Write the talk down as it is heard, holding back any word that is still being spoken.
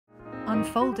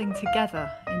unfolding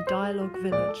together in Dialogue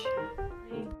Village.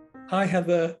 Hi,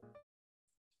 Heather.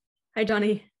 Hi,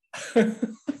 Jonny.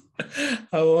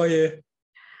 How are you?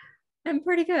 I'm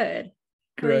pretty good.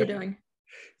 How Great. are you doing?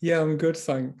 Yeah, I'm good,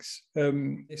 thanks.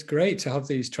 It's great to have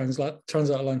these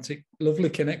transatlantic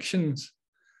lovely connections.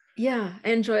 Yeah,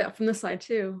 I enjoy it from this side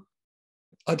too.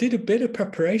 I did a bit of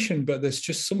preparation, but there's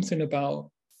just something about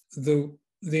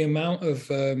the amount of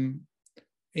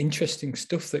interesting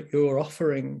stuff that you're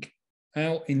offering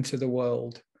out into the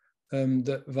world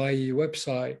that via your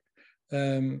website.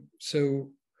 So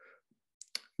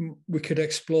we could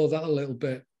explore that a little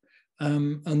bit.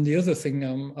 And the other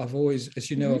thing I've always,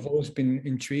 as you know, I've always been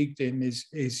intrigued in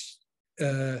is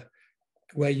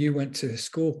where you went to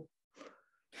school.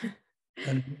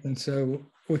 and so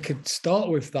we could start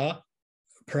with that,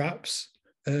 perhaps.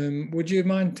 Would you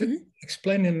mind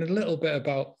explaining a little bit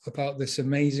about this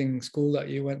amazing school that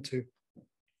you went to?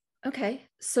 Okay.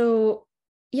 So,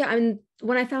 yeah,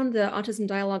 when I found the Autism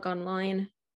Dialogue online,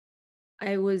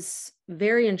 I was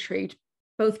very intrigued,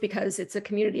 both because it's a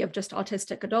community of just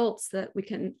autistic adults that we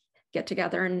can get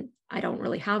together, and I don't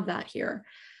really have that here,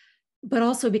 but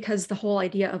also because the whole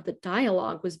idea of the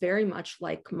dialogue was very much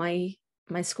like my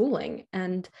schooling.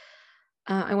 And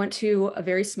I went to a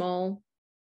very small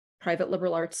private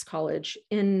liberal arts college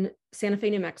in Santa Fe,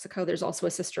 New Mexico. There's also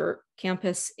a sister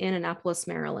campus in Annapolis,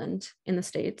 Maryland, in the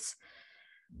States.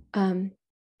 And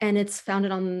it's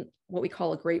founded on what we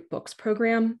call a Great Books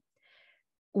program,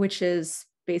 which is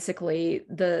basically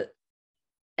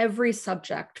every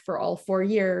subject for all 4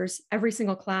 years, every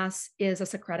single class is a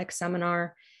Socratic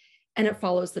seminar, and it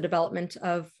follows the development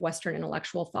of Western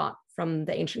intellectual thought from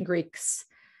the ancient Greeks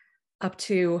up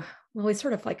to, well, we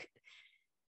sort of like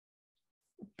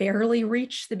barely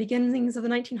reach the beginnings of the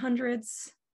 1900s.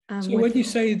 So when you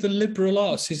say the liberal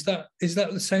arts, is that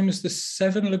the same as the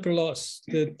 7 liberal arts,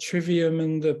 the trivium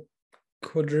and the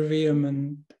quadrivium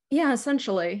and? Yeah,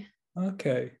 essentially.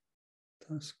 Okay,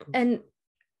 that's cool. And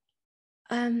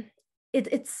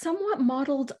it's somewhat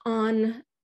modeled on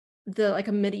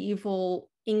a medieval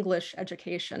English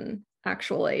education,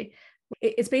 actually.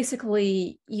 It's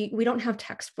basically, we don't have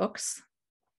textbooks.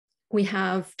 We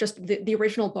have just the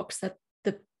original books that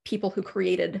the people who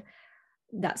created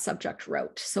that subject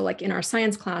wrote. So like in our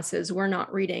science classes, we're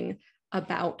not reading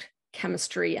about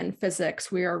chemistry and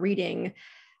physics. We are reading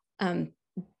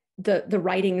the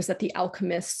writings that the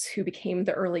alchemists who became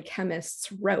the early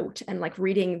chemists wrote, and like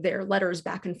reading their letters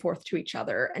back and forth to each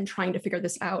other and trying to figure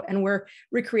this out. And we're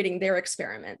recreating their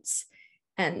experiments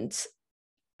and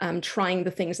trying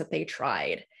the things that they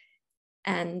tried.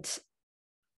 And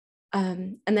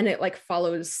then it like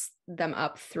follows them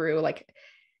up through, like,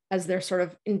 as they're sort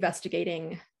of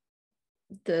investigating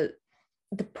the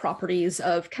properties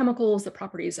of chemicals, the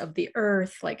properties of the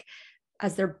earth, like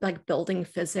as they're like building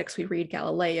physics, we read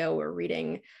Galileo, we're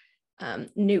reading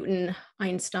Newton,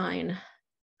 Einstein,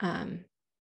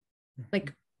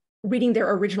 like reading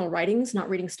their original writings, not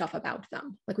reading stuff about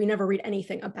them. Like we never read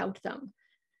anything about them.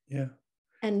 Yeah.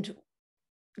 And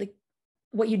like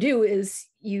what you do is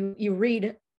you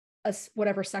read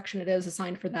whatever section it is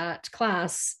assigned for that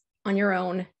class on your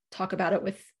own, talk about it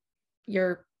with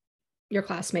your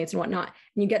classmates and whatnot.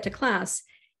 And you get to class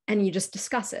and you just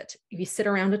discuss it. You sit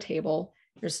around a table,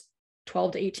 there's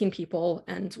 12 to 18 people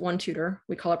and one tutor.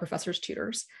 We call our professors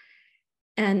tutors.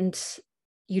 And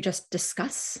you just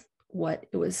discuss what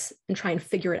it was and try and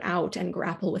figure it out and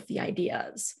grapple with the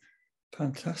ideas.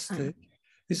 Fantastic.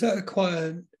 Is that quite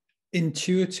an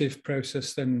intuitive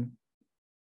process then?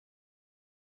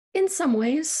 In some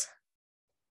ways.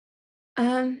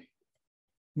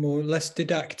 More or less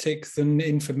didactic than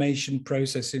information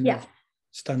processing of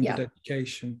standard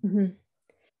education. Mm-hmm.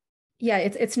 Yeah,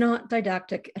 it's not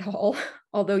didactic at all,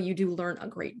 although you do learn a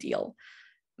great deal.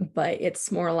 But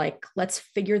it's more like, let's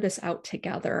figure this out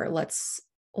together. Let's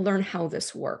learn how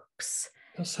this works.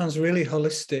 That sounds really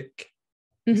holistic.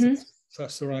 Mm-hmm. If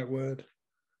that's the right word.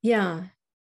 Yeah.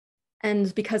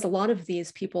 And because a lot of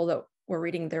these people that were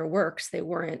reading their works, they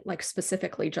weren't like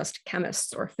specifically just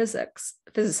chemists or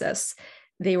physicists.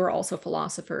 They were also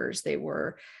philosophers. They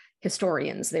were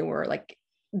historians. They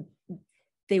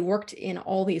worked in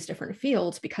all these different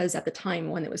fields, because at the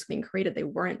time when it was being created, they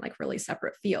weren't like really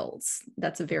separate fields.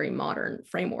 That's a very modern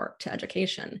framework to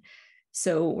education.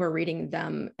 So we're reading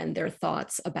them and their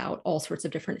thoughts about all sorts of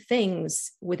different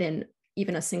things within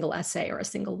even a single essay or a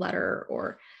single letter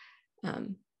or.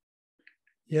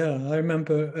 Yeah, I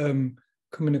remember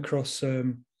coming across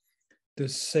the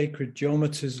sacred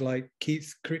geometers like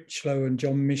Keith Critchlow and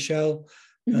John Michel,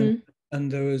 and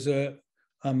there was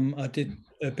I did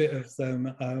a bit of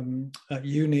them at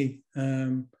uni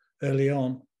early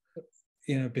on.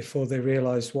 before they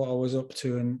realised what I was up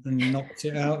to and knocked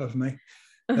it out of me.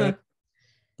 Uh-huh.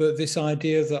 But this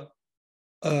idea that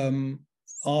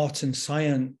art and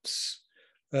science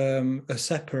are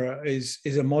separate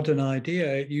is a modern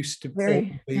idea. It used to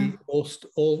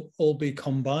all be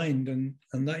combined, and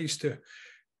that used to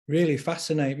really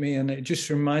fascinate me. And it just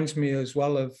reminds me as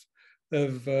well of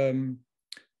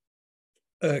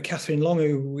Catherine Long,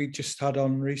 who we just had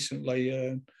on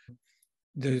recently,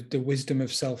 the wisdom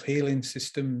of self-healing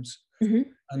systems,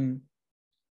 Mm-hmm.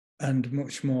 and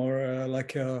much more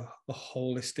like a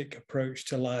holistic approach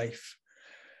to life.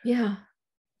 Yeah,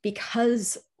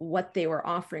 because what they were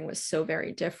offering was so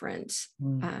very different.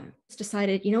 It's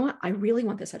decided, you know what, I really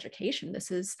want this education. This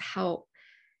is how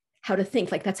to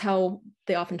think. Like, that's how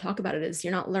they often talk about it, is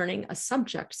you're not learning a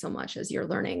subject so much as you're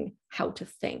learning how to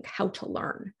think, how to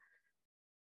learn.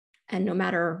 And no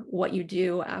matter what you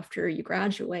do after you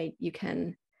graduate, you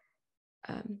can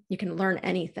learn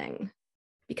anything,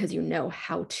 because you know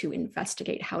how to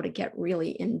investigate, how to get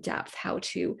really in depth, how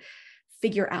to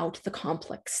figure out the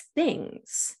complex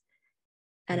things.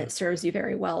 And it serves you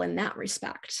very well in that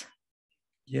respect.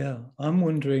 Yeah, I'm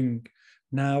wondering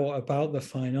now about the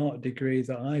fine art degree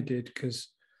that I did, because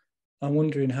I'm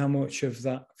wondering how much of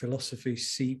that philosophy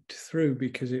seeped through,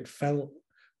 because it felt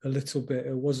a little bit,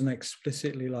 it wasn't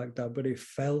explicitly like that, but it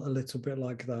felt a little bit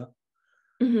like that.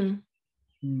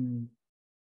 Mm-hmm.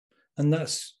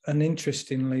 And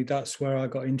interestingly, that's where I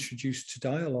got introduced to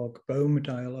dialogue, Bohm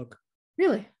dialogue.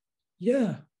 Really?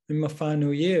 Yeah, in my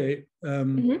final year,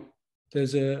 Mm-hmm.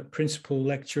 there's a principal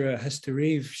lecturer, Hester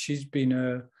Reeve. She's been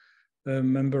a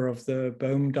member of the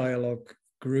Bohm dialogue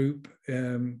group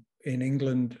in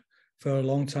England for a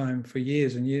long time, for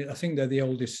years and years. I think they're the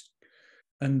oldest,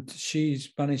 and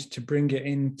she's managed to bring it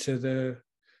into the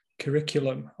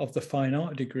curriculum of the fine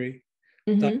art degree.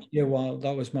 That year, while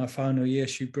that was my final year,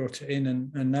 she brought it in,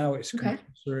 and now it's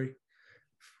compulsory. Okay.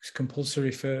 It's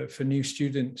compulsory for new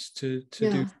students to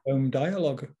do Bohm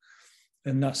dialogue,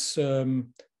 and that's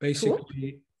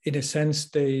basically, cool. In a sense,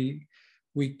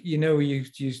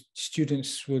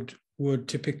 students would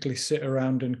typically sit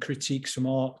around and critique some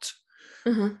art.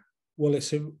 Well,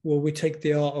 we take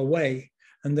the art away,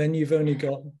 and then you've only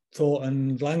got thought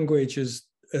and language as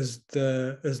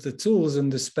the tools,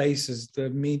 and the space as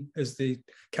the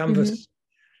canvas,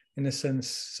 in a sense.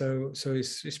 So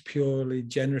it's purely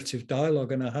generative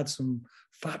dialogue, and I had some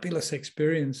fabulous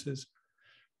experiences,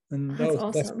 and that was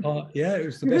awesome. The best part. Yeah, it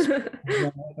was the best part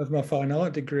of my fine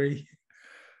art degree.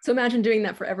 So imagine doing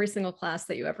that for every single class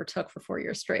that you ever took for 4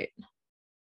 years straight.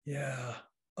 Yeah.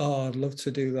 Oh, I'd love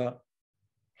to do that.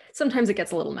 Sometimes it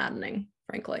gets a little maddening,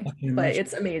 frankly, but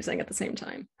it's amazing at the same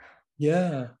time.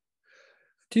 Yeah.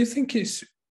 Do you think it's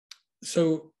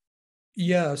so?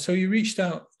 Yeah. So you reached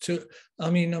out to. I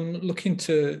mean, I'm looking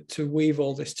to weave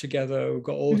all this together. We've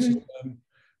got autism.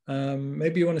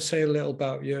 Maybe you want to say a little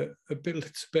about little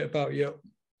bit about your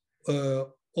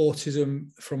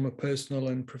autism from a personal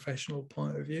and professional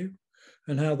point of view,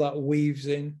 and how that weaves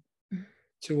in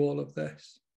to all of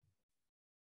this.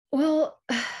 Well,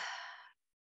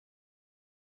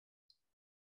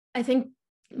 I think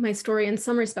my story in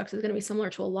some respects is going to be similar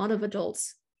to a lot of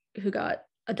adults who got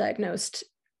diagnosed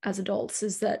as adults,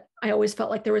 is that I always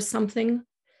felt like there was something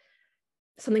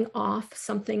off,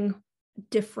 something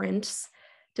different.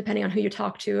 Depending on who you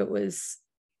talk to, it was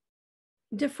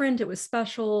different, it was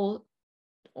special,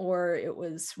 or it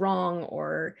was wrong,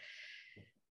 or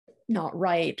not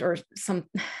right, or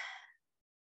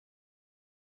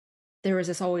there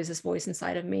was always this voice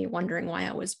inside of me wondering why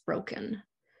I was broken.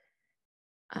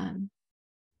 And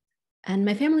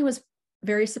my family was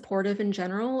very supportive in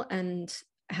general, and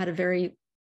had a very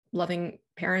loving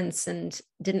parents, and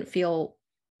didn't feel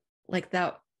like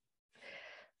that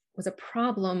was a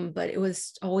problem, but it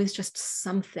was always just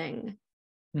something.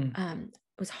 It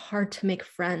was hard to make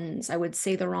friends. I would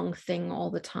say the wrong thing all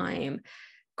the time,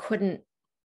 couldn't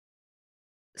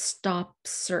stop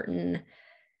certain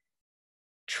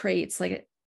traits. Like,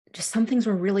 just some things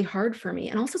were really hard for me,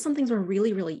 and also some things were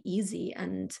really, really easy.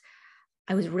 And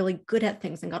I was really good at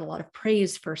things and got a lot of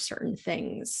praise for certain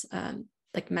things,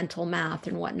 like mental math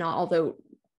and whatnot, although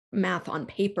math on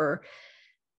paper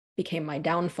became my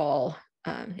downfall.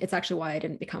 It's actually why I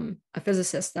didn't become a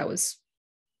physicist. That was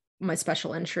my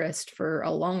special interest for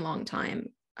a long, long time.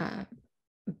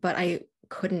 But I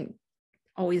couldn't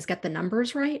always get the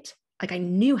numbers right. Like, I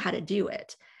knew how to do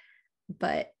it,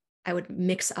 but I would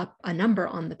mix up a number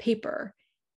on the paper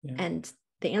and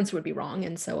the answer would be wrong.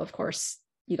 And so, of course,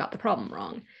 you got the problem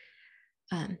wrong.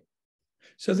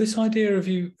 So this idea of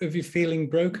you feeling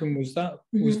broken, was that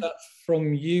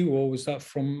from you, or was that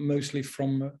mostly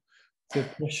from the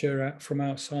pressure from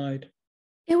outside?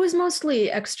 It was mostly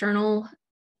external,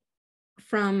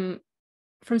 from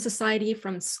society,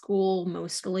 from school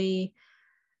mostly.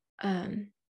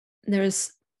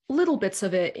 There's little bits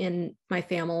of it in my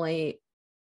family,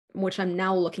 which I'm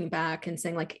now looking back and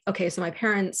saying, like, okay, so my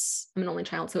parents, I'm an only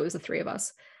child, so it was the three of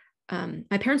us.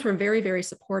 My parents were very, very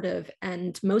supportive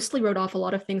and mostly wrote off a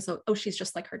lot of things. So, oh, she's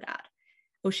just like her dad.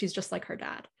 Oh, she's just like her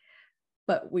dad.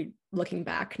 But looking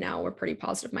back now, we're pretty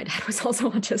positive my dad was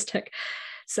also autistic.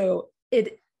 So and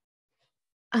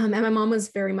my mom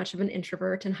was very much of an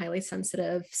introvert and highly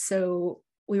sensitive. So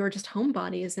we were just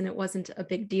homebodies, and it wasn't a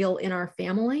big deal in our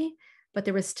family, but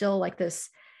there was still like this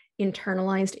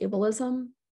internalized ableism.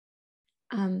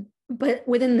 But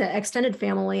within the extended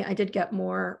family, I did get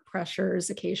more pressures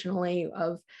occasionally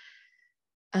of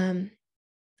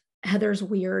Heather's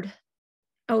weird.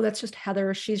 Oh, that's just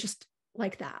Heather. She's just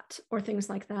like that, or things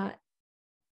like that.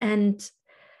 But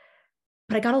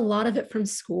I got a lot of it from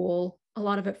school, a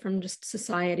lot of it from just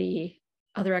society,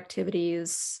 other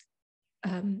activities,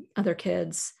 other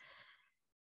kids.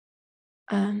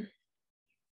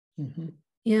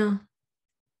 Yeah.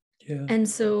 And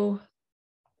so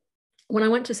when I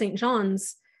went to St.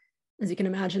 John's, as you can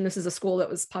imagine, this is a school that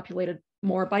was populated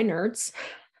more by nerds.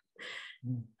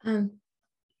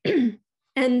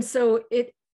 And so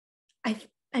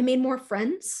I made more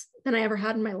friends than I ever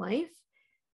had in my life.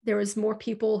 There was more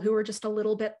people who were just a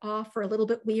little bit off or a little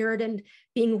bit weird, and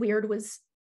being weird was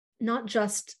not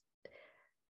just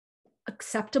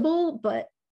acceptable, but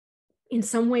in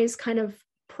some ways kind of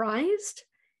prized.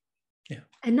 Yeah.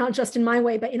 And not just in my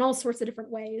way, but in all sorts of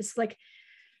different ways. Like,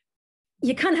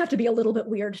 you kind of have to be a little bit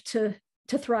weird to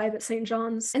thrive at St.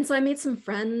 John's. And so I made some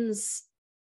friends,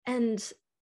 and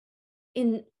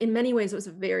in many ways it was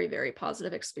a very, very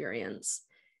positive experience.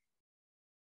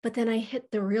 But then I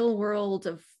hit the real world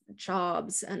of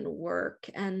jobs and work,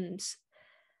 and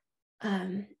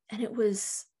it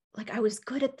was like, I was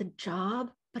good at the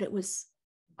job, but it was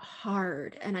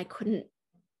hard, and I couldn't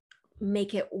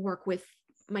make it work with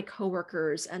my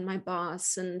coworkers and my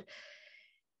boss, and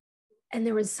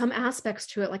there was some aspects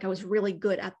to it, like I was really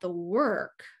good at the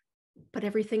work, but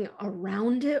everything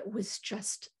around it was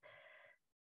just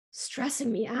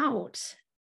stressing me out.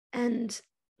 And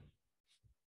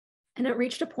it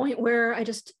reached a point where I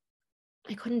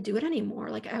couldn't do it anymore.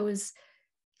 Like, I was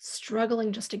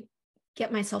struggling just to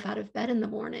get myself out of bed in the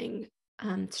morning,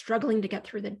 struggling to get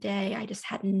through the day. I just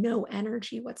had no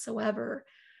energy whatsoever.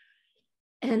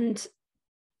 And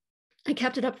I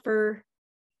kept it up for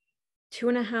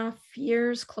 2.5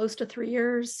 years, close to 3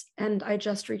 years. And I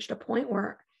just reached a point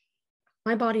where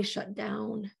my body shut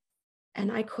down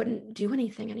and I couldn't do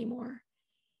anything anymore.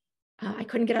 I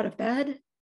couldn't get out of bed.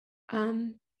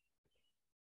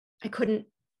 I couldn't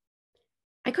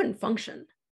function.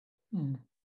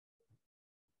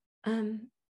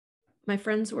 My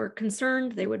friends were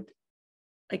concerned.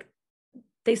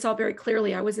 They saw very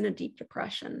clearly I was in a deep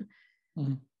depression.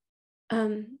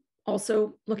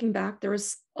 Also, looking back, there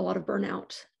was a lot of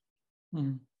burnout,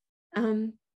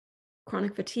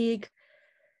 chronic fatigue.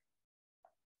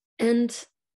 And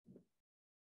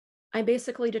I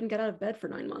basically didn't get out of bed for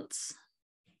 9 months.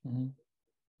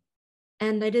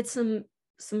 And I did some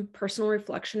personal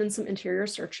reflection and some interior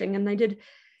searching, and I did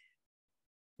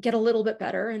get a little bit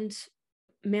better and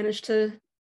managed to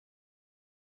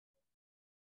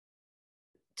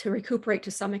recuperate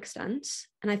to some extent.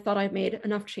 And I thought I'd made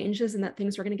enough changes and that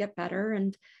things were going to get better.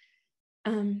 And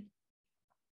I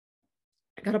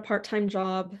got a part-time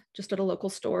job just at a local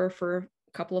store for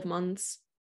a couple of months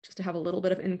just to have a little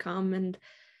bit of income, and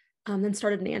then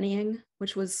started nannying,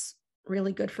 which was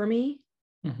really good for me.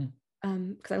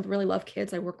 Because I really love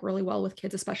kids. I work really well with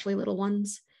kids, especially little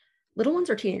ones. Little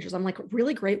ones or teenagers. I'm like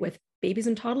really great with babies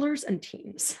and toddlers and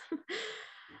teens.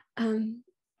 And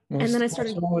then I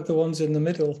started. What's wrong with the ones in the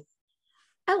middle?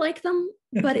 I like them,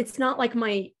 but it's not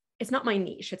my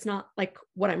niche. It's not like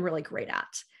what I'm really great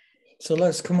at. So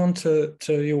let's come on to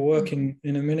your work in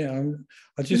a minute.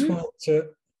 I just wanted to.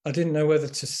 I didn't know whether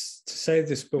to say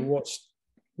this, but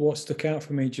what stuck out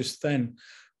for me just then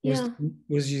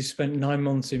was you spent 9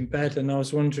 months in bed, and I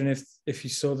was wondering if you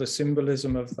saw the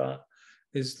symbolism of that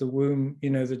is the womb,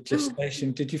 the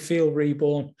gestation. Did you feel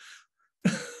reborn?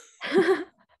 I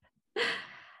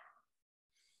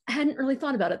hadn't really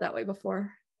thought about it that way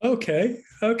before. Okay.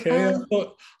 I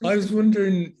was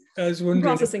wondering. I'm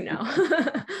processing now.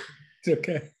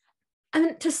 Okay. I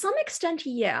mean, to some extent,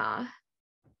 yeah,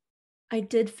 I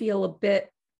did feel a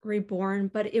bit reborn,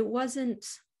 but it wasn't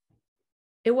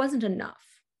enough.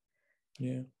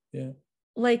 Yeah.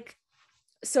 Like,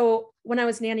 so when I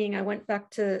was nannying, I went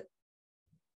back to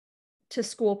to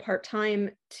school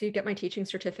part-time to get my teaching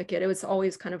certificate. It was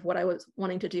always kind of what I was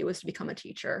wanting to do, was to become a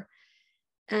teacher.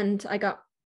 And I got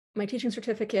my teaching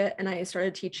certificate and I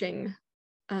started teaching.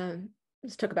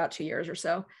 This took about 2 years or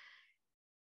so.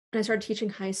 And I started teaching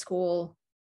high school,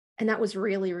 and that was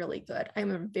really, really good.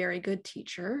 I'm a very good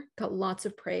teacher, got lots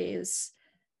of praise.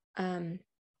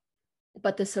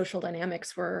 But the social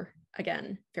dynamics were,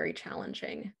 again, very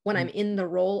challenging. When I'm in the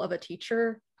role of a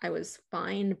teacher, I was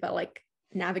fine, but like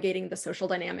navigating the social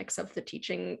dynamics of the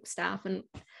teaching staff and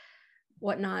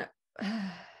whatnot.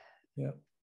 Yeah.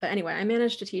 But anyway, I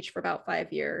managed to teach for about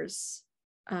 5 years,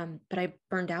 but I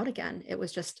burned out again. It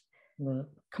was just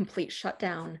complete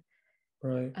shutdown.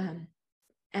 Right.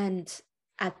 And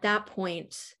at that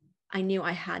point, I knew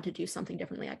I had to do something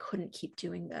differently. I couldn't keep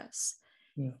doing this.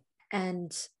 Yeah.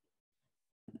 And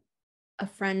a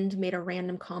friend made a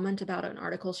random comment about an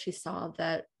article she saw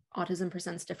that autism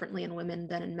presents differently in women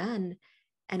than in men.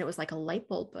 And it was like a light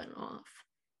bulb went off.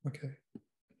 Okay.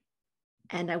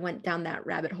 And I went down that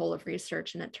rabbit hole of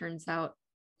research, and it turns out,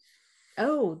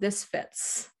 oh, this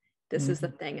fits. This is the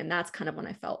thing. And that's kind of when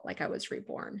I felt like I was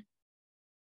reborn.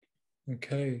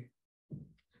 Okay.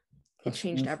 It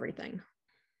changed everything.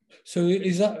 So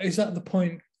is that the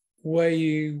point where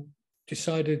you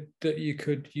decided that you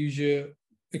could use your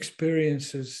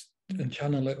experiences and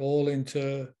channel it all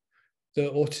into the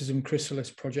Autism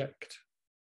Chrysalis project?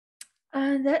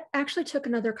 That actually took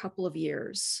another couple of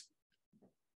years.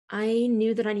 I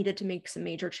knew that I needed to make some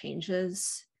major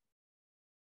changes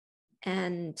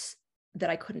and that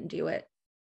I couldn't do it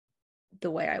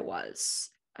the way I was.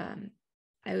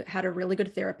 I had a really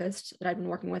good therapist that I'd been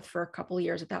working with for a couple of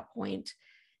years at that point.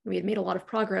 We had made a lot of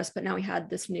progress, but now we had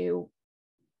this new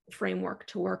framework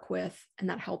to work with, and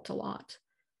that helped a lot.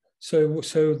 So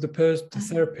the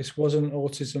therapist wasn't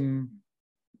autism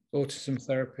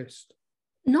therapist?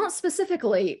 Not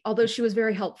specifically, although she was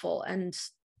very helpful, and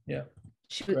yeah,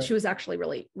 she was actually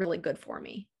really, really good for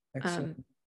me. Excellent.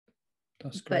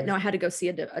 That's great. But no, I had to go see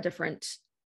a different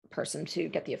person to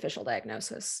get the official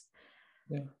diagnosis.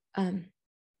 Yeah.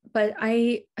 But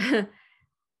I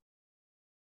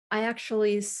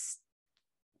actually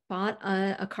bought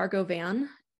a cargo van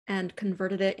and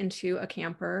converted it into a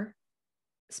camper,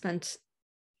 spent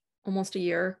almost a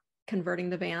year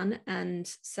converting the van,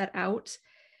 and set out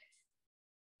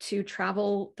to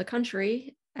travel the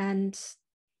country and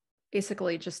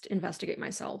basically just investigate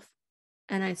myself.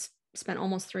 And I spent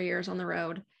almost 3 years on the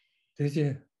road. Did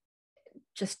you?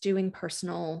 Just doing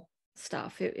personal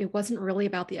stuff. It wasn't really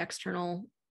about the external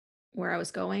where I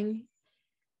was going.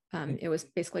 It was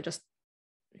basically just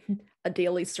a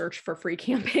daily search for free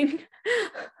camping.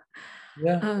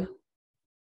 Yeah.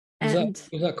 Was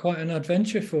that quite an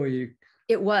adventure for you?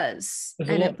 It was,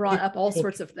 and it brought up all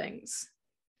sorts of things.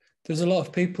 There's a lot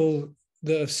of people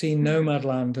that have seen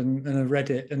Nomadland and have read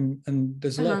it, and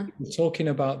there's a lot of people talking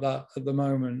about that at the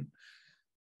moment,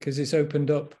 because it's opened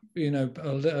up. I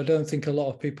don't think a lot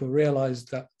of people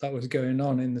realized that was going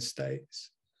on in the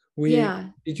States. Were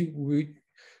you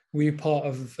part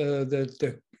of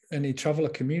any traveler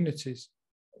communities?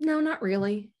 No, not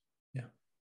really. Yeah.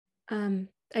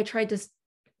 I tried to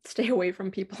stay away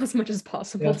from people as much as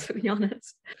possible, to be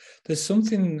honest. There's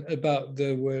something about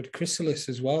the word chrysalis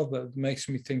as well that makes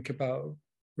me think about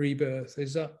rebirth.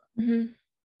 Is that? Mm-hmm.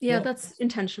 Yeah, that's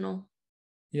intentional.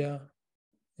 Yeah.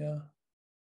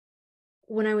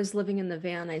 When I was living in the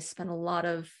van, I spent a lot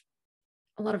of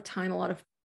time, a lot of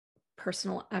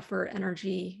personal effort,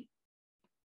 energy,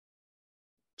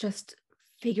 just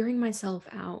figuring myself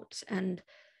out and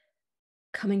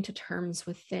coming to terms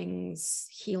with things,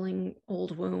 healing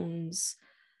old wounds,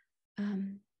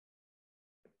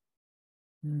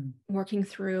 working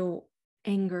through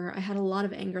anger. I had a lot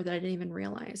of anger that I didn't even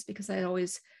realize, because I had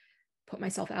always put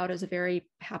myself out as a very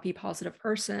happy, positive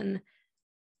person.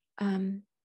 And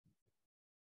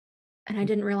I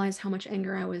didn't realize how much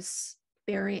anger I was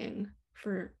burying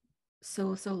for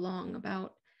so long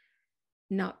about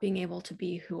not being able to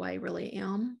be who I really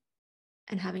am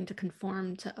and having to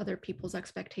conform to other people's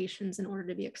expectations in order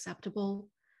to be acceptable.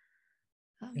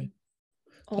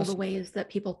 All the ways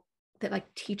that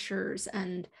like teachers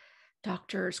and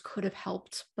doctors could have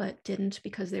helped but didn't,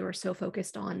 because they were so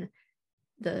focused on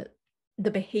the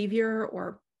behavior,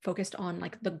 or focused on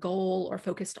like the goal, or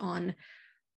focused on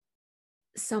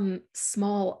some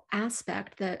small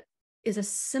aspect that is a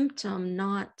symptom,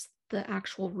 not the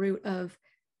actual root of,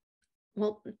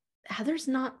 well, Heather's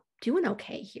not doing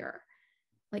okay here.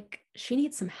 Like, she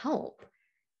needs some help.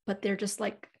 But they're just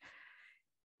like,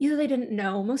 either they didn't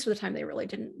know, most of the time they really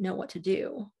didn't know what to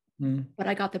do. But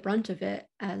I got the brunt of it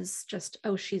as just,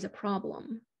 oh, she's a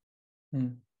problem.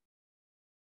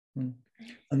 Mm.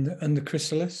 And the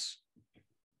chrysalis?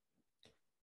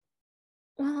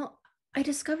 Well, I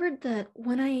discovered that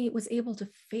when I was able to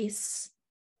face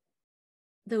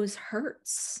those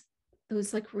hurts,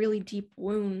 those like really deep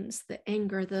wounds, the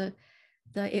anger, the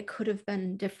it could have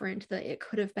been different, the it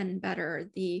could have been better,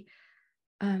 the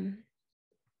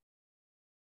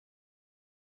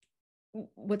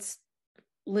what's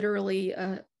literally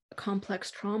a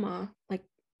complex trauma, like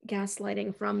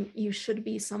gaslighting from you should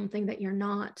be something that you're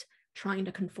not, trying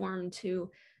to conform to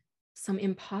some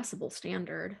impossible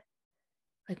standard.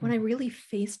 Like when I really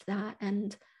faced that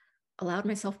and allowed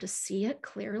myself to see it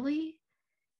clearly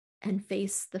and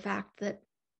face the fact that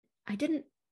I didn't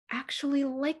actually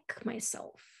like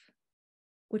myself,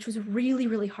 which was a really,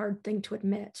 really hard thing to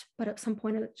admit. But at some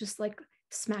point, it just like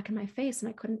smack in my face and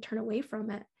I couldn't turn away from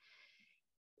it.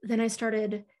 Then I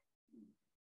started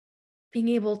being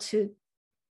able to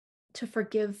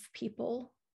forgive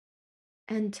people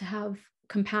and to have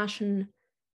compassion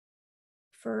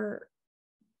for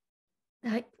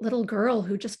that little girl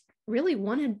who just really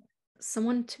wanted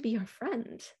someone to be her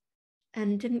friend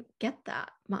and didn't get that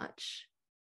much.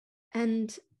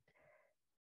 And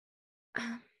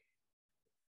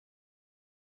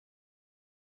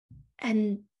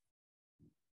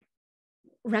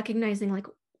recognizing like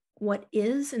what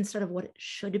is instead of what it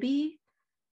should be.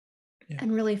 Yeah.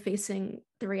 And really facing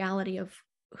the reality of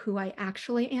who I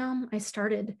actually am. I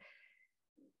started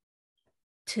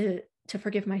to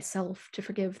forgive myself, to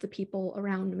forgive the people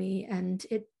around me, and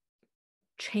it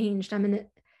changed. I mean,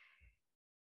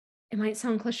 it might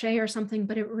sound cliche or something,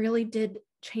 but it really did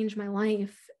change my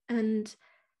life. And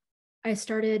I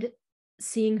started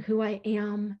seeing who I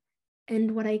am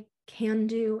and what I can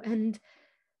do. And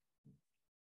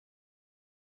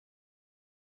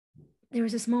there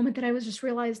was this moment that I was just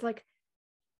realized, like,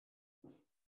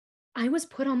 I was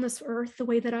put on this earth the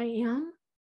way that I am,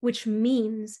 which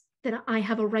means that I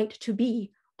have a right to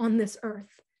be on this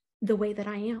earth the way that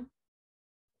I am.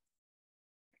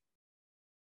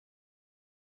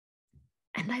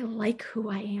 And I like who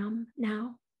I am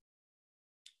now.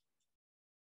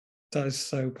 That is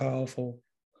so powerful.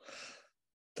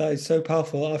 That is so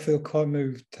powerful. I feel quite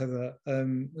moved to that.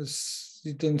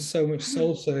 You've done so much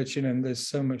soul searching, and there's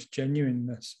so much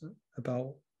genuineness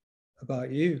about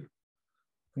you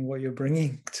and what you're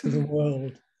bringing to the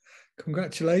world.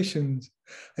 Congratulations.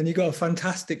 And you got a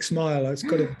fantastic smile, it's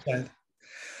got to be said.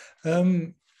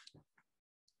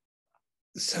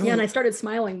 So yeah, and I started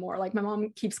smiling more. Like my mom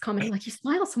keeps commenting, like, you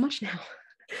smile so much now.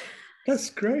 That's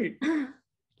great. I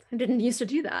didn't used to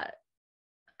do that.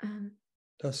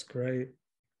 That's great.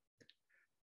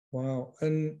 Wow.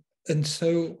 And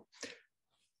so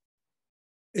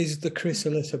is the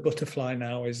chrysalis a butterfly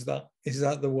now? Is that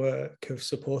the work of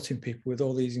supporting people with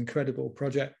all these incredible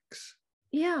projects?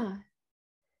 Yeah.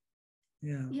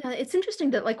 Yeah. It's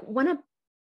interesting that like when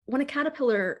a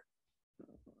caterpillar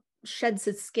sheds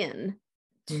its skin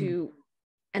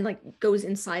and like goes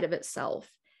inside of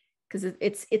itself, because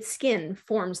its skin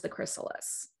forms the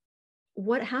chrysalis.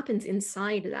 What happens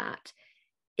inside that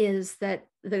is that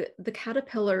the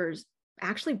caterpillar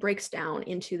actually breaks down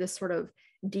into this sort of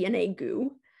DNA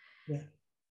goo. Yeah.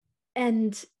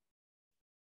 And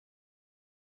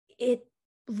it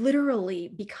literally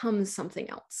becomes something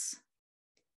else.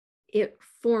 It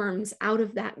forms out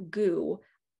of that goo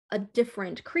a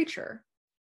different creature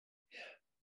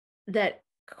that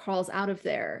crawls out of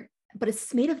there, but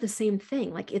it's made of the same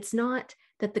thing. Like it's not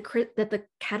that the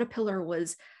caterpillar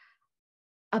was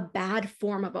a bad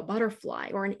form of a butterfly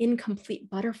or an incomplete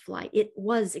butterfly. It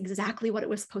was exactly what it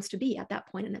was supposed to be at that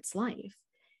point in its life.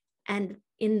 And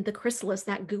in the chrysalis,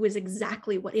 that goo is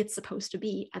exactly what it's supposed to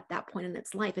be at that point in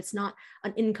its life. It's not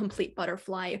an incomplete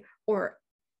butterfly or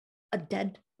a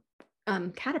dead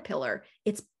caterpillar.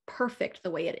 It's perfect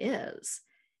the way it is.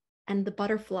 And the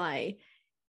butterfly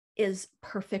is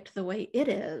perfect the way it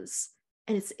is.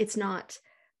 And it's not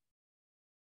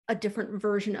a different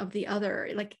version of the other.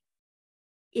 Like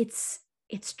it's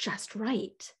just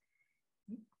right.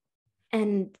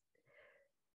 And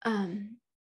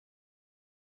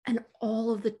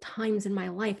all of the times in my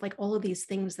life, like all of these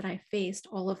things that I faced,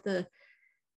 all of the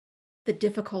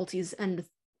difficulties and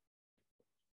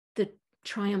the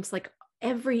triumphs, like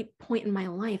every point in my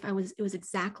life, it was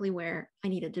exactly where I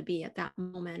needed to be at that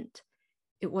moment.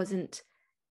 It wasn't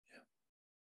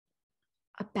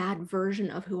a bad version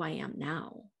of who I am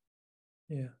now.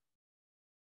 Yeah.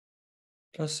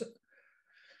 That's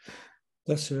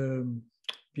a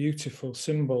beautiful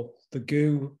symbol. The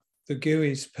goo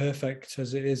is perfect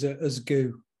as it is as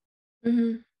goo.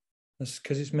 Mm-hmm. That's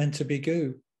because it's meant to be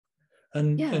goo.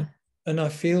 And I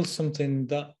feel something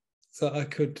that I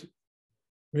could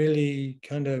really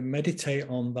kind of meditate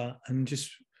on that, and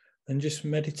just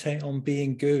meditate on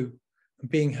being goo and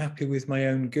being happy with my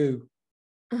own goo.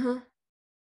 Uh-huh.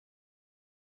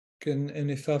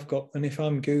 And if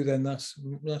I'm goo, then that's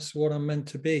what I'm meant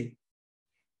to be.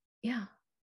 Yeah.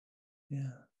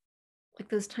 Yeah. Like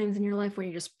those times in your life where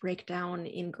you just break down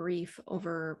in grief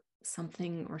over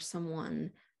something or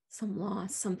someone, some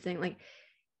loss, something, like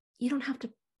you don't have to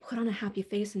put on a happy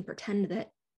face and pretend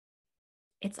that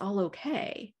it's all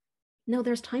okay. No,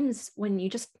 there's times when you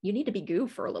need to be goo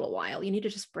for a little while. You need to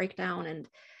just break down and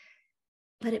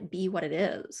let it be what it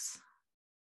is.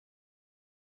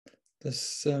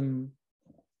 It's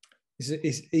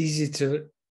easy to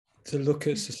look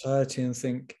at society and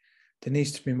think there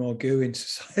needs to be more goo in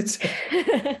society.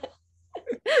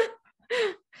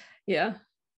 Yeah.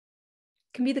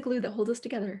 Can be the glue that holds us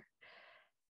together.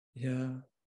 Yeah.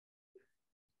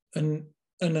 And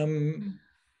I'm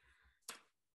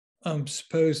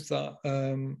suppose that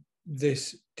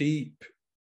this deep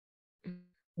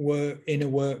inner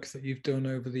work that you've done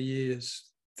over the years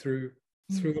through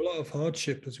a lot of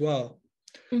hardship as well,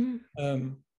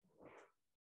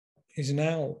 is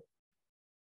now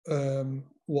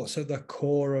what's at the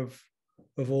core of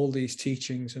all these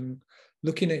teachings. And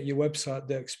looking at your website,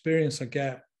 the experience I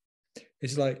get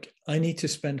is like, I need to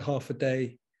spend half a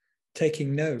day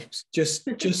taking notes, just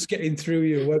getting through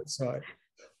your website,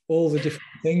 all the different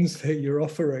things that you're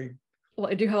offering. Well,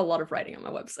 I do have a lot of writing on my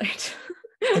website.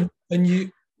 and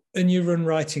you run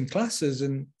writing classes,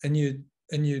 and you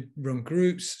run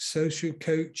groups, social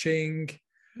coaching,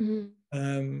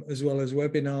 as well as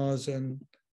webinars,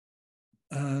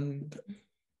 and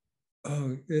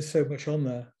oh, there's so much on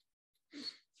there.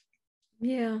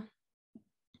 Yeah.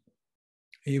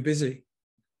 Are you busy?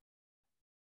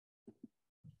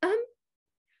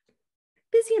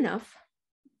 Busy enough.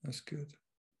 That's good.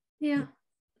 Yeah.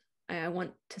 I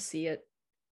want to see it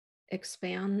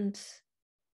expand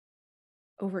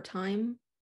over time.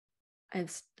 I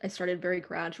started very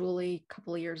gradually a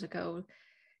couple of years ago,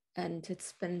 and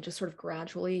it's been just sort of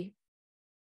gradually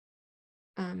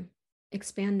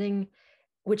expanding,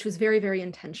 which was very, very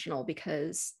intentional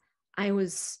because I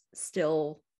was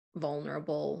still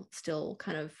vulnerable, still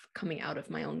kind of coming out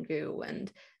of my own goo,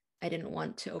 and I didn't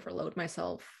want to overload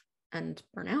myself and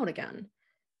burn out again.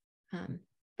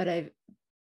 But I've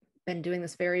been doing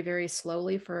this very, very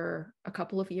slowly for a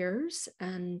couple of years,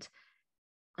 and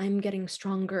I'm getting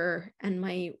stronger, and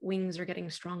my wings are getting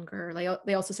stronger.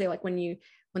 They also say, like, when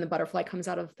the butterfly comes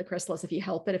out of the chrysalis, if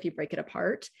you break it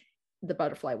apart, the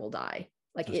butterfly will die.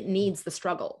 Like, it needs the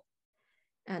struggle.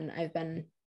 And I've been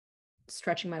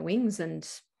stretching my wings and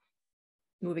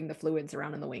moving the fluids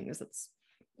around in the wings. That's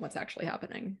what's actually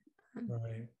happening.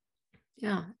 Right.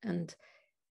 Yeah. And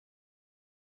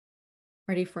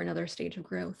ready for another stage of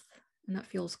growth. And that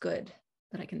feels good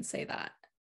that I can say that.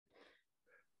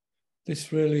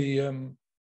 This really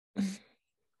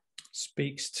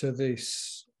speaks to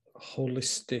this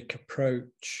holistic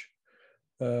approach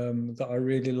that I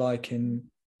really like in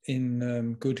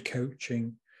good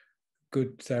coaching,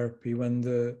 good therapy, when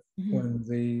the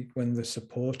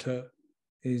supporter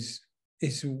is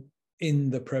in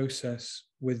the process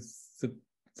with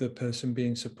the person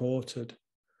being supported.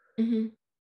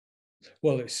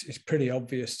 Well, it's pretty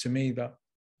obvious to me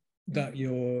that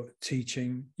your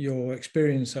teaching, your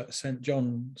experience at St.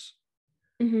 John's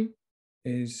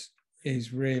is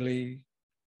really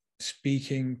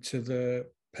speaking to the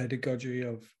pedagogy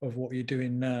of what you're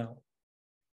doing now.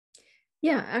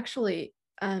 Yeah, actually,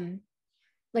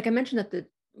 like I mentioned,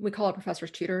 we call our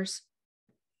professors tutors.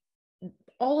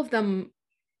 All of them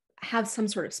have some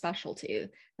sort of specialty.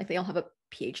 Like, they all have a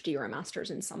PhD or a master's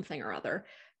in something or other,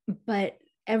 but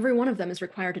every one of them is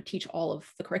required to teach all of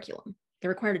the curriculum. They're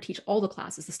required to teach all the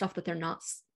classes, the stuff that they're not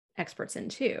experts in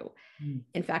too.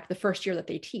 In fact, the first year that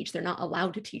they teach, they're not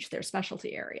allowed to teach their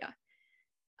specialty area.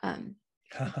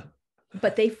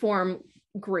 But they form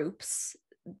groups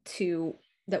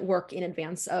that work in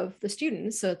advance of the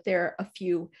students, so that they're a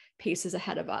few paces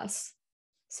ahead of us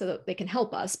so that they can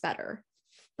help us better.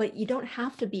 But you don't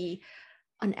have to be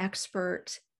an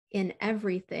expert in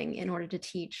everything in order to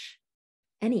teach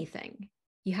anything.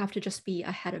 You have to just be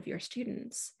ahead of your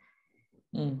students.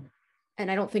 And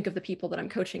I don't think of the people that I'm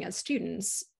coaching as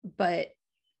students, but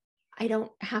I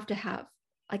don't have to have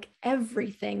like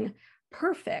everything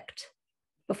perfect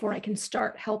before I can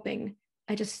start helping.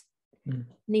 I just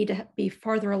need to be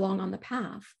farther along on the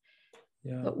path.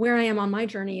 Yeah. But where I am on my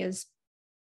journey is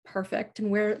perfect,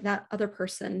 and where that other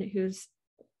person who's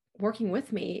working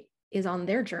with me is on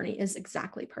their journey is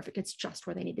exactly perfect. It's just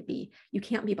where they need to be. You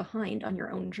can't be behind on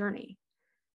your own journey.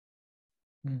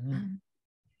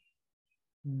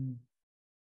 Mm.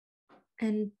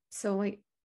 And so like,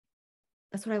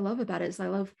 that's what I love about it, is I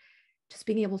love just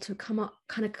being able to come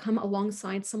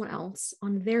alongside someone else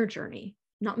on their journey,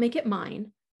 not make it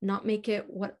mine, not make it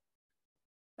what,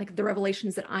 like the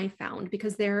revelations that I found,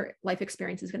 because their life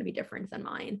experience is going to be different than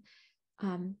mine.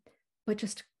 But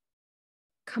just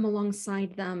come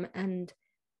alongside them and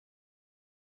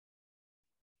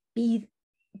be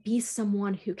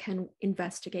someone who can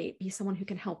investigate, be someone who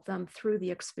can help them through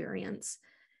the experience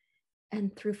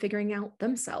and through figuring out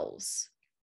themselves.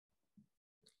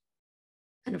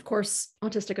 And of course,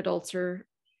 autistic adults are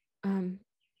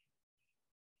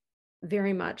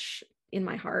very much in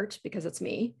my heart because it's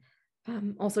me.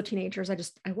 Also teenagers, I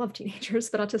love teenagers,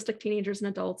 but autistic teenagers and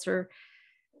adults are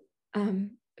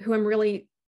who I'm really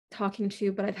talking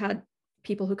to, but I've had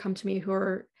people who come to me who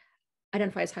are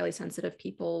identify as highly sensitive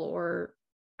people or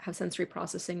have sensory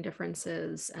processing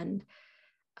differences. And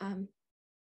I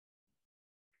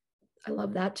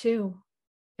love that too.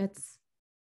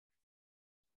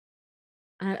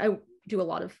 I do a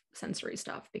lot of sensory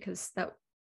stuff because that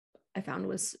I found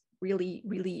was really,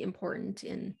 really important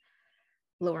in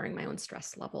lowering my own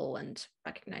stress level and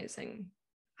recognizing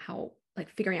how, like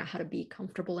figuring out how to be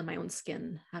comfortable in my own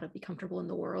skin, how to be comfortable in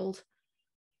the world.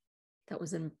 That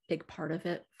was a big part of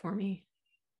it for me.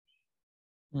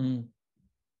 Mm.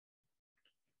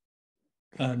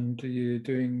 And you're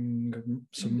doing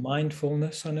some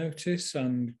mindfulness, I notice,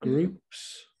 and group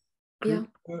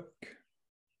work.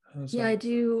 How's that? I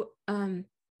do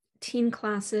teen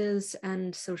classes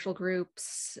and social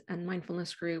groups and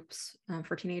mindfulness groups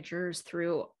for teenagers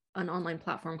through an online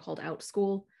platform called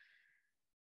OutSchool.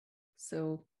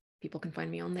 So people can find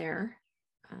me on there.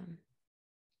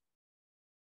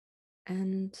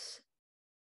 And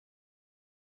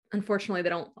unfortunately, they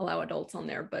don't allow adults on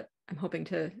there, but I'm hoping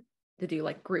to do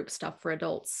like group stuff for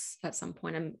adults at some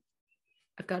point.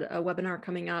 I've got a webinar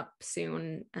coming up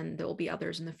soon, and there will be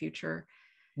others in the future.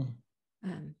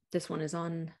 This one is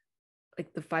on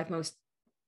like the 5 most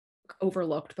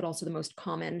overlooked, but also the most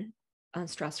common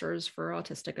stressors for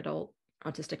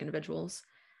autistic individuals.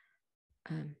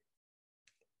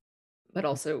 But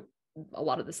also a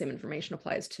lot of the same information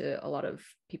applies to a lot of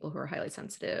people who are highly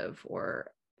sensitive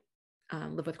or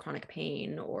live with chronic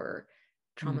pain or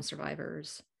trauma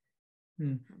survivors.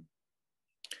 And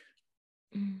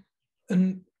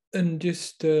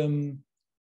just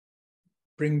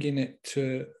bringing it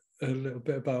to a little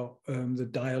bit about the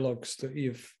dialogues that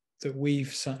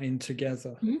we've sat in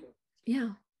together. Yeah.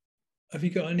 Have you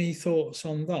got any thoughts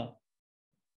on that?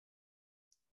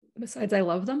 Besides, I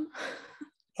love them.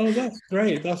 Oh, that's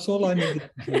great. That's all I needed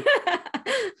to do.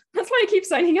 That's why I keep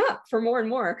signing up for more and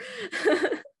more.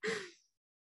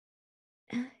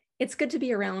 It's good to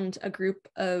be around a group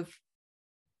of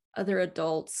other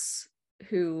adults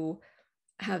who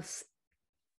have,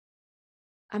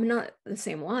 not the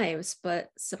same lives, but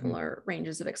similar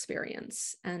ranges of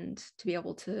experience, and to be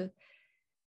able to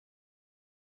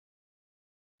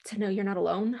know you're not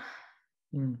alone.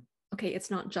 Okay,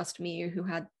 it's not just me who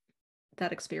had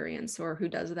that experience or who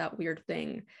does that weird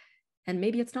thing. And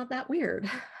maybe it's not that weird.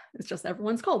 It's just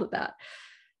everyone's called it that.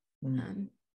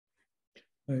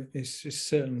 It's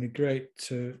certainly great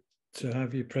to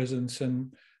have your presence,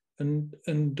 and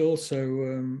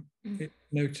also it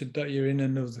noted that you're in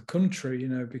another country,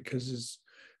 because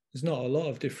there's not a lot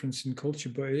of difference in culture,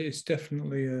 but it's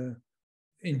definitely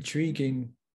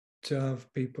intriguing to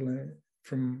have people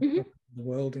from the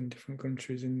world in different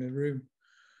countries in the room.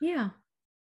 Yeah.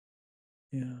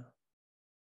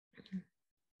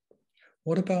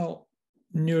 What about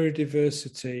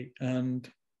neurodiversity and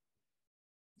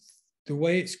the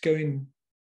way it's going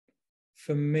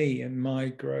for me and my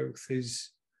growth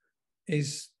is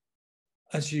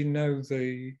as you know,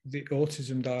 the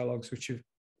Autism Dialogues, which have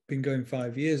been going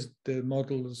 5 years, the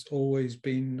model has always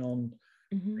been on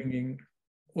bringing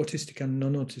autistic and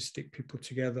non-autistic people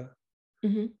together,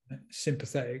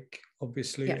 sympathetic,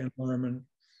 obviously, environment,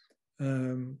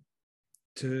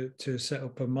 to set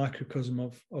up a microcosm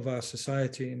of our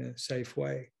society in a safe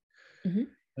way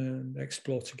and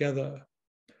explore together.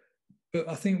 But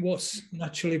I think what's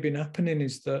naturally been happening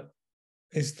is that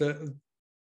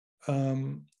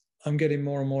I'm getting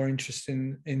more and more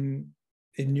interested in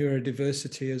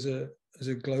neurodiversity as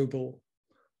a global,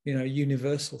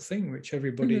 universal thing, which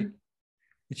everybody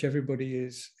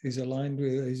is aligned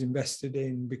with, is invested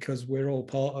in, because we're all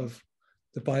part of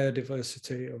the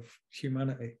biodiversity of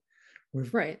humanity.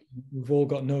 We've all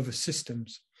got nervous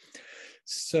systems.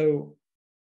 So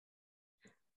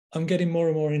I'm getting more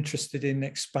and more interested in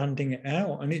expanding it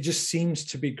out, and it just seems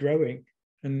to be growing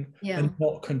and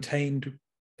not contained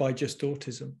by just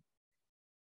autism.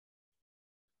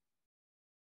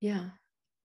 Yeah.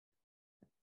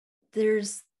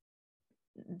 There's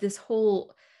this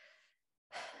whole,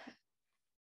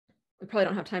 we probably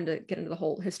don't have time to get into the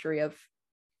whole history of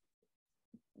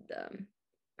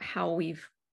how we've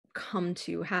come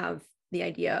to have the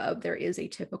idea of there is a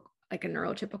typical, like a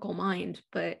neurotypical mind,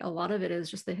 but a lot of it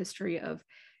is just the history of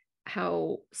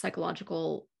how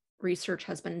psychological research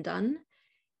has been done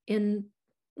in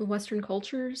Western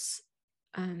cultures.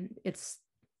 It's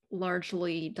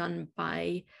largely done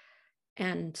by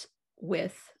and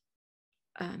with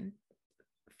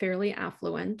fairly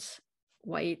affluent,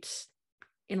 white,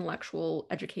 intellectual,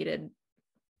 educated,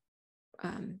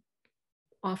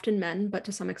 often men, but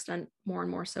to some extent more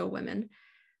and more so women.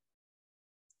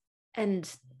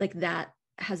 And like that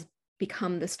has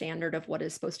become the standard of what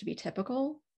is supposed to be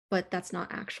typical, but that's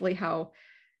not actually how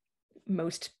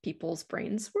most people's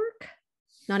brains work,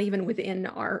 not even within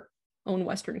our own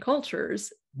Western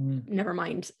cultures, never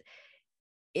mind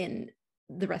in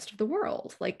the rest of the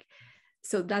world. Like,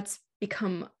 so that's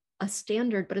become a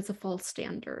standard, but it's a false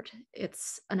standard.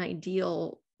 It's an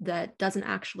ideal that doesn't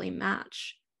actually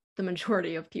match the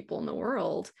majority of people in the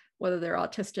world, whether they're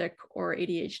autistic or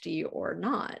ADHD or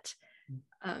not.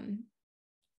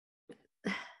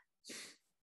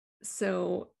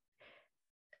 So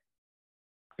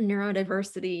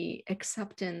neurodiversity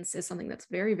acceptance is something that's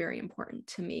very, very important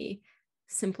to me,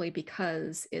 simply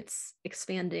because it's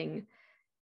expanding.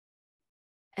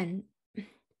 And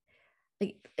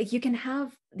like you can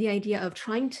have the idea of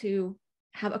trying to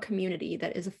have a community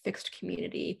that is a fixed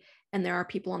community, and there are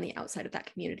people on the outside of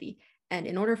that community. And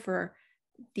in order for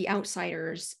the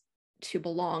outsiders to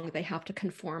belong, they have to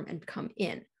conform and come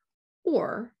in.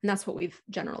 Or, and that's what we've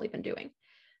generally been doing.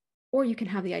 Or you can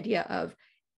have the idea of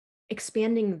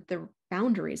expanding the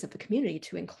boundaries of the community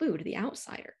to include the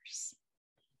outsiders.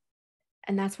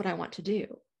 And that's what I want to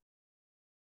do,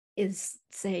 is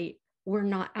say, we're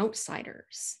not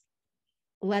outsiders.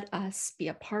 Let us be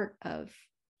a part of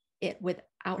it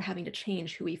without having to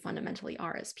change who we fundamentally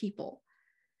are as people.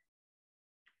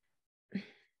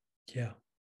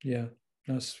 Yeah,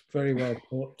 that's very well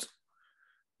put.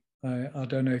 I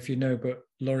don't know if you know, but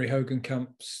Laurie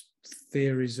Hogenkamp's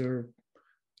theories are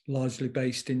largely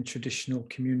based in traditional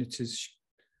communities.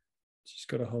 She's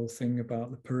got a whole thing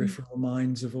about the peripheral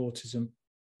minds of autism.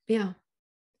 Yeah,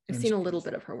 I've seen a little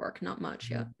bit of her work, not much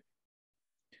yet.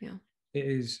 Yeah,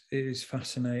 it is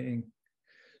fascinating.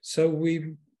 So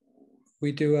we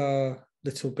do our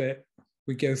little bit.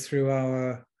 We go through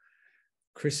our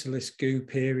chrysalis goo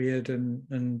period,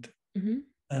 and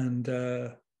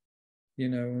you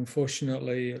know,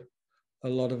 unfortunately, a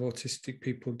lot of autistic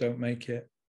people don't make it.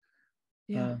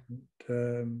 Yeah.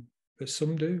 But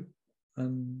some do,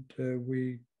 and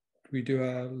we do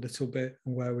our little bit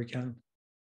where we can,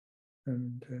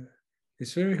 and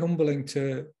it's very humbling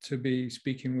to be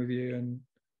speaking with you,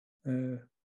 and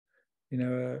you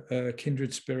know, a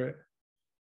kindred spirit.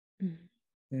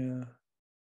 Yeah.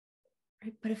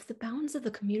 Right, but if the bounds of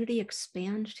the community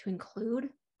expand to include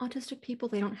autistic people,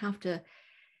 they don't have to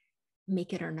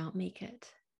make it or not make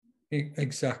it.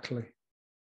 Exactly.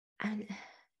 And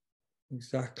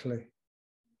exactly.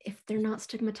 If they're not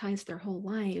stigmatized their whole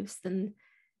lives, then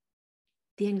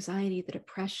the anxiety, the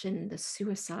depression, the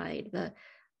suicide,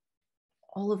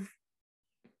 all of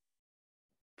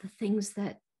the things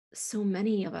that so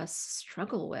many of us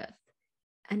struggle with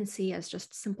and see as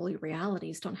just simply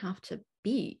realities don't have to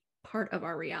be part of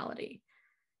our reality.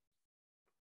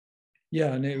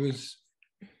 Yeah, and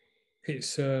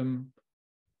it's an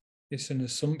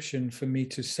assumption for me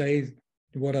to say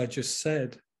what I just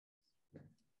said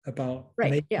about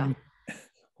making.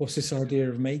 What's this idea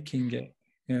of making it?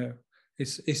 You know,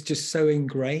 it's just so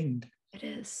ingrained. It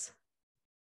is.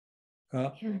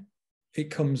 It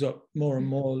comes up more and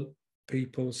more.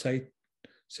 People say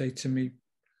to me,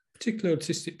 particularly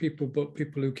autistic people, but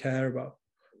people who care about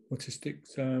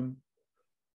autistics,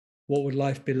 what would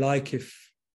life be like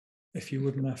if you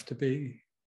wouldn't have to be,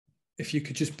 if you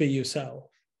could just be yourself?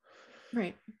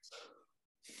 Right.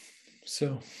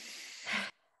 So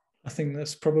I think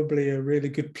that's probably a really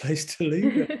good place to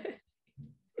leave it.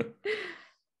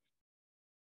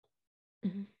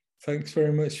 Thanks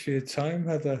very much for your time,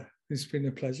 Heather. It's been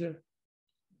a pleasure.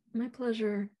 My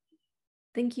pleasure.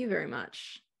 Thank you very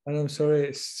much. And I'm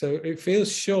sorry it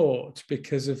feels short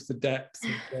because of the depth of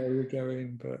where you're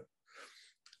going, but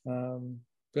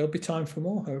there'll be time for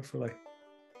more, hopefully.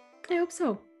 I hope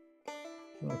so.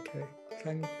 Okay,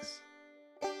 thanks.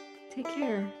 Take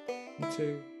care. You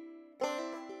too.